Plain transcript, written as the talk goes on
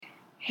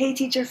Hey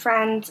teacher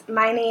friends,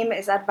 my name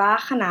is Adba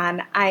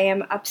Hanan. I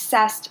am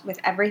obsessed with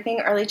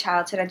everything early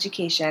childhood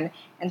education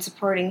and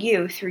supporting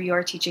you through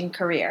your teaching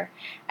career.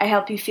 I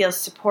help you feel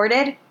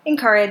supported,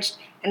 encouraged,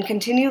 and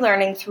continue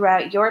learning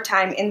throughout your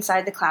time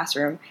inside the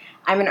classroom.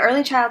 I'm an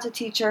early childhood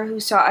teacher who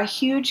saw a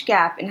huge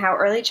gap in how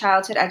early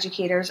childhood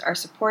educators are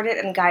supported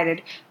and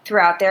guided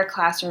throughout their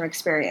classroom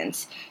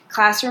experience.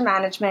 Classroom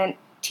management,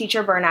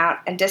 teacher burnout,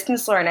 and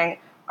distance learning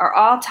are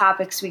all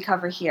topics we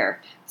cover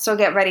here. So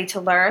get ready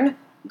to learn,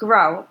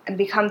 grow, and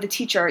become the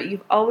teacher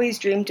you've always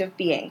dreamed of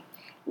being.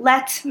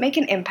 Let's make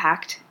an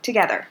impact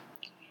together.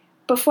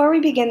 Before we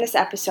begin this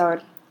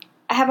episode,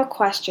 I have a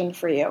question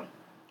for you.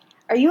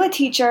 Are you a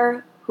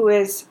teacher who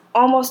is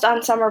almost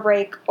on summer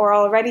break or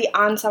already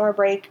on summer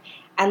break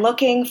and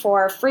looking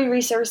for free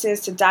resources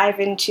to dive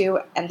into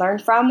and learn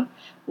from?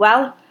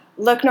 Well,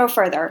 look no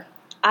further.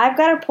 I've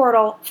got a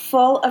portal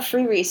full of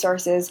free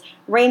resources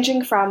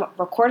ranging from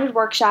recorded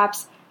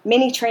workshops,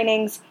 mini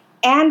trainings,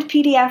 and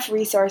PDF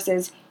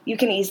resources you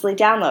can easily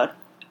download.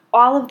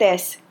 All of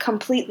this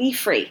completely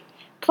free.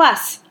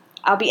 Plus,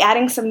 I'll be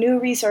adding some new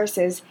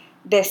resources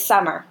this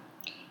summer.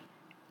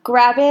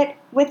 Grab it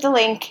with the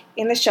link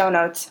in the show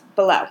notes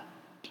below.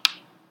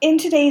 In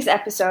today's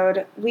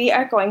episode, we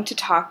are going to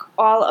talk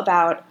all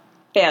about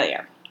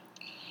failure.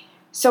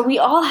 So we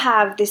all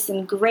have this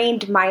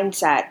ingrained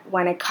mindset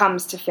when it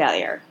comes to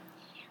failure.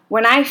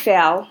 When I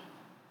fail,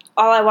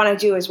 all I want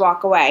to do is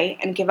walk away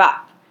and give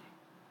up.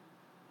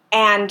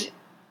 And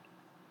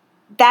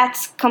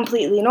that's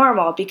completely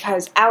normal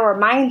because our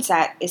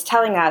mindset is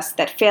telling us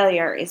that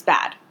failure is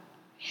bad.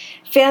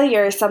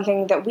 Failure is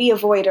something that we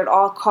avoid at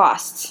all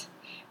costs.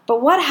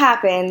 But what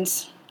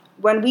happens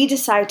when we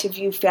decide to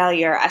view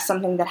failure as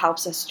something that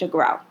helps us to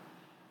grow?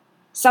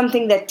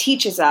 Something that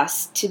teaches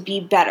us to be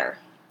better.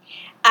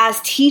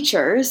 As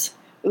teachers,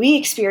 we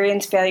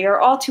experience failure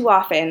all too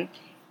often,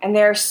 and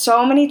there are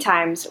so many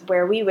times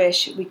where we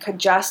wish we could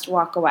just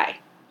walk away.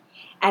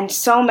 And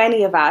so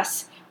many of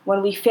us,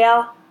 when we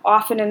fail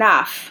often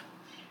enough,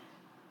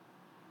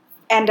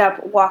 end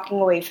up walking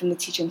away from the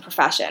teaching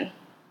profession.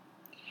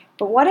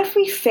 But what if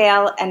we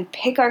fail and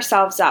pick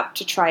ourselves up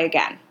to try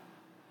again?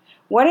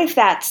 What if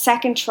that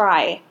second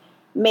try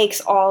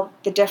makes all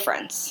the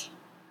difference?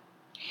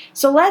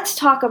 So let's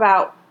talk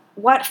about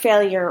what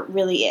failure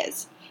really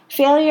is.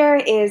 Failure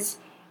is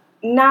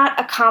not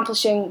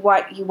accomplishing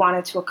what you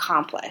wanted to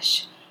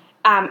accomplish.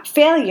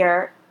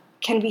 Failure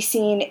can be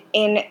seen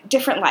in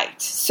different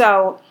lights.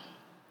 So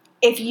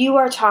if you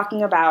are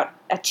talking about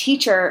a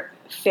teacher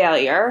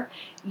failure,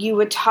 you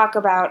would talk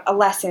about a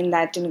lesson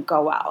that didn't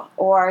go well,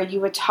 or you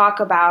would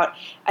talk about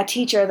a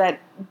teacher that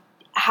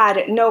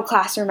had no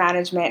classroom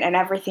management and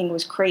everything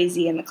was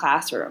crazy in the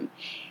classroom.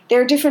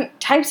 There are different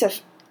types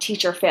of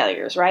teacher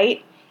failures,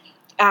 right?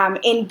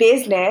 In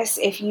business,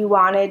 if you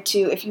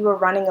were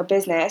running a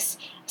business,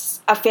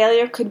 a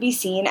failure could be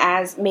seen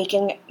as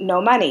making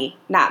no money,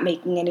 not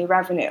making any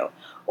revenue,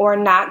 or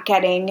not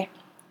getting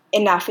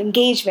enough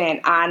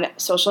engagement on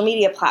social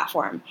media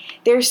platform.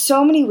 There's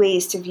so many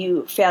ways to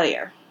view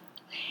failure.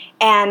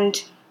 And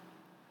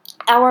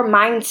our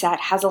mindset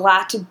has a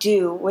lot to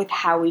do with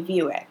how we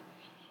view it.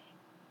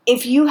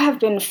 If you have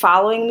been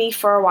following me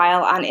for a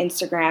while on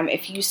Instagram,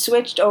 if you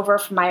switched over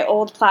from my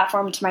old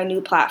platform to my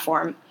new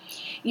platform,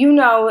 you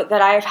know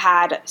that I've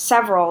had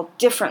several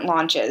different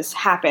launches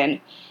happen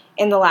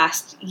in the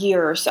last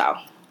year or so.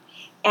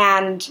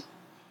 And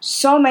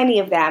so many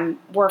of them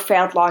were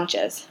failed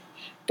launches.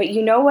 But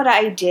you know what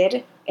I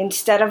did?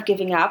 Instead of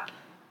giving up,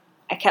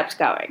 I kept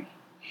going.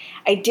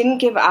 I didn't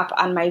give up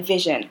on my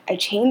vision. I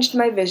changed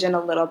my vision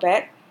a little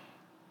bit,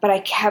 but I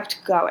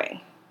kept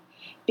going.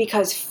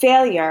 Because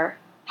failure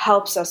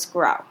helps us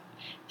grow.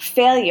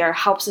 Failure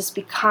helps us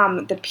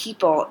become the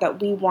people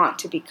that we want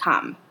to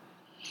become.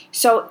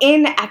 So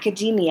in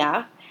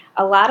academia,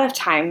 a lot of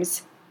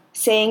times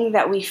saying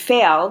that we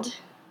failed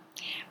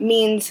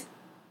means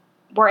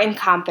we're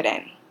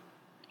incompetent.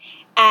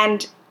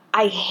 And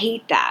I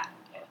hate that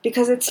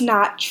because it's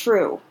not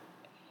true.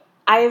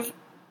 I've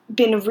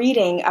been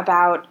reading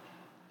about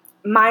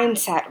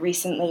mindset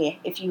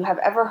recently. If you have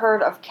ever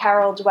heard of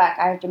Carol Dweck,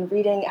 I've been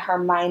reading her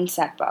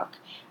mindset book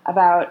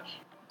about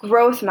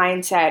growth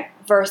mindset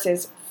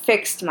versus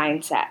fixed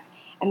mindset.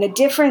 And the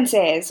difference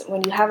is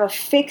when you have a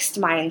fixed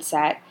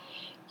mindset,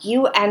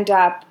 you end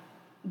up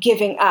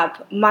giving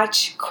up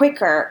much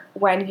quicker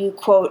when you,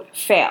 quote,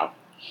 fail.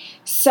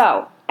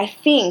 So I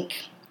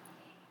think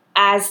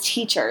as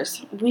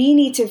teachers, we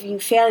need to view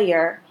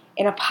failure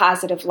in a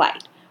positive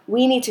light.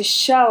 We need to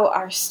show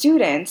our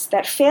students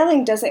that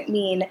failing doesn't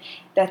mean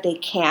that they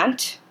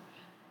can't.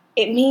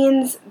 It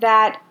means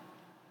that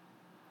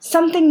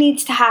something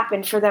needs to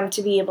happen for them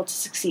to be able to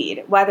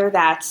succeed, whether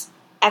that's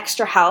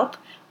extra help,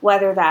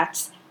 whether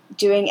that's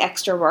doing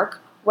extra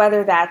work,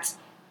 whether that's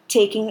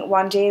taking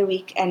one day a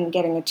week and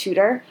getting a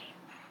tutor.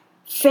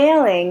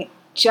 Failing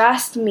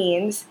just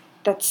means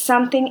that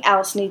something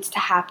else needs to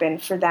happen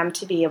for them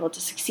to be able to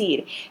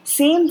succeed.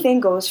 Same thing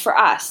goes for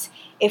us.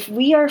 If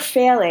we are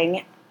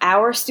failing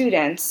our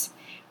students,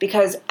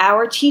 because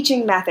our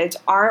teaching methods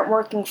aren't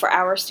working for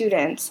our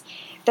students,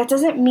 that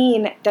doesn't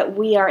mean that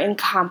we are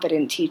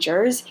incompetent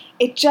teachers.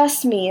 It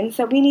just means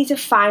that we need to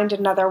find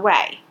another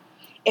way.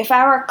 If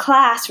our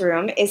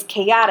classroom is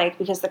chaotic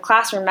because the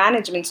classroom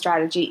management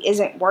strategy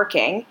isn't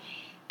working,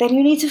 then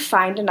you need to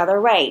find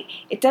another way.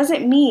 It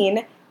doesn't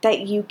mean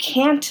that you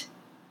can't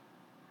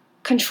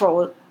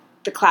control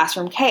the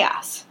classroom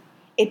chaos.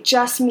 It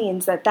just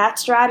means that that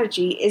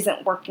strategy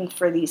isn't working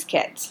for these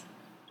kids.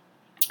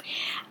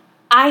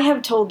 I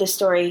have told this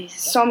story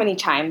so many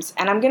times,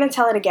 and I'm going to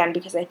tell it again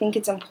because I think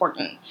it's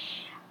important.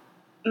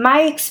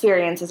 My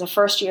experience as a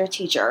first-year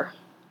teacher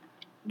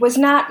was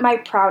not my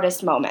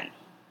proudest moment,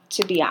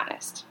 to be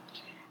honest.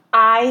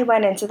 I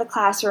went into the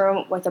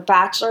classroom with a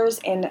bachelor's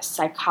in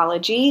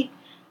psychology.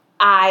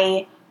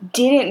 I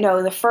didn't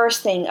know the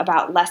first thing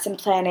about lesson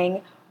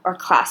planning or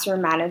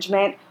classroom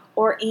management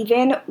or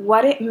even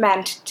what it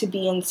meant to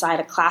be inside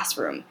a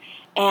classroom.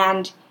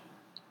 And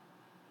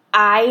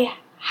I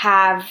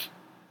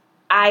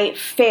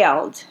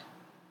failed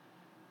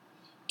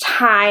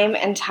time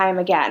and time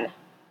again.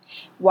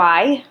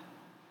 Why?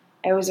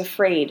 I was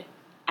afraid.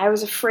 I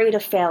was afraid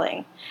of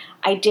failing.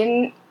 I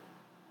didn't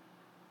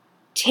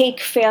take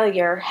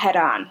failure head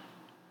on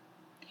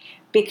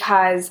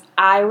because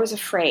I was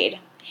afraid.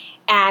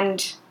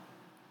 And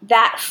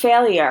that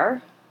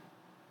failure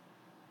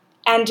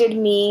ended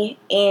me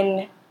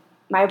in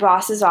my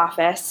boss's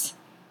office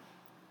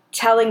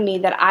telling me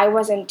that I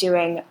wasn't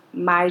doing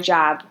my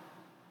job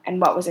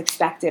and what was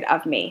expected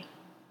of me.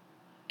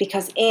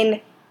 Because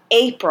in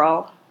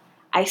April,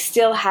 I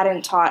still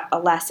hadn't taught a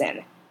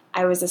lesson.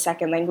 I was a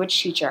second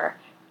language teacher.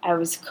 I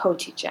was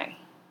co-teaching.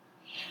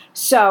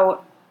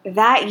 So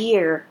that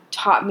year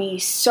taught me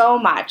so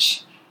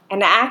much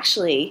and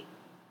actually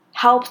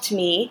helped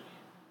me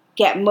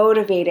get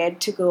motivated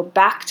to go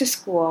back to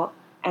school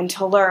and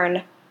to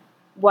learn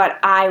what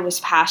I was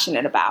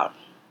passionate about.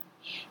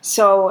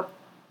 So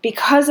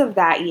because of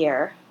that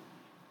year,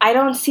 I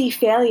don't see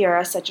failure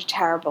as such a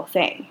terrible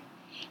thing.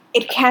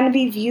 It can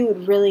be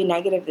viewed really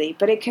negatively,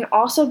 but it can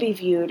also be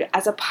viewed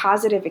as a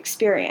positive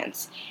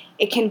experience.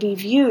 It can be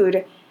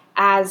viewed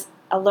as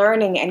a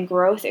learning and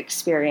growth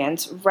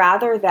experience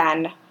rather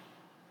than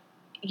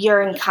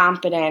you're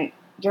incompetent,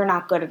 you're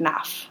not good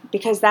enough.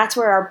 Because that's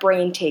where our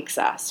brain takes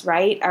us,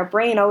 right? Our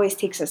brain always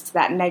takes us to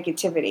that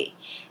negativity.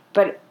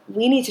 But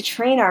we need to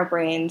train our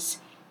brains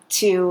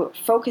to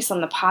focus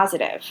on the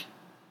positive.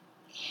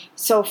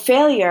 So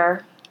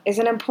failure is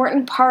an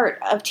important part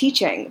of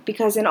teaching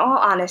because in all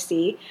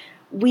honesty,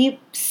 we've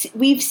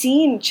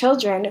seen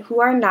children who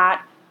are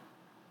not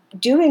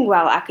doing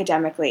well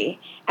academically,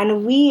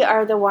 and we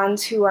are the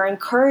ones who are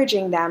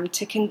encouraging them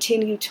to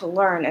continue to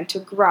learn and to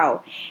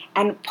grow.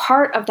 And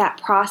part of that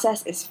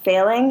process is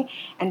failing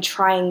and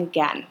trying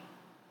again.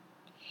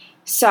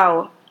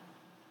 So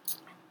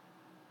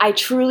I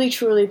truly,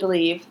 truly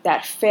believe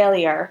that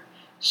failure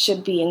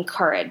should be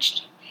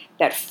encouraged.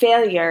 That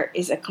failure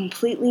is a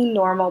completely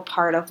normal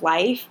part of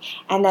life,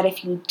 and that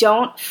if you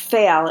don't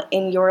fail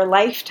in your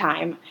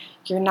lifetime,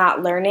 you're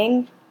not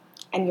learning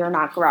and you're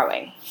not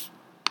growing.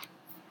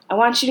 I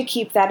want you to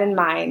keep that in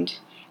mind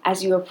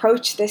as you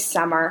approach this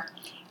summer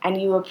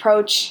and you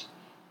approach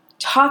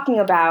talking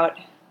about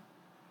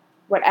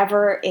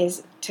whatever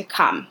is to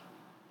come.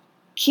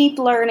 Keep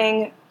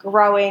learning,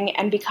 growing,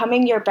 and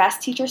becoming your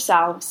best teacher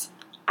selves.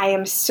 I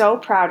am so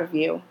proud of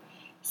you.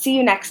 See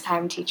you next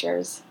time,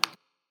 teachers.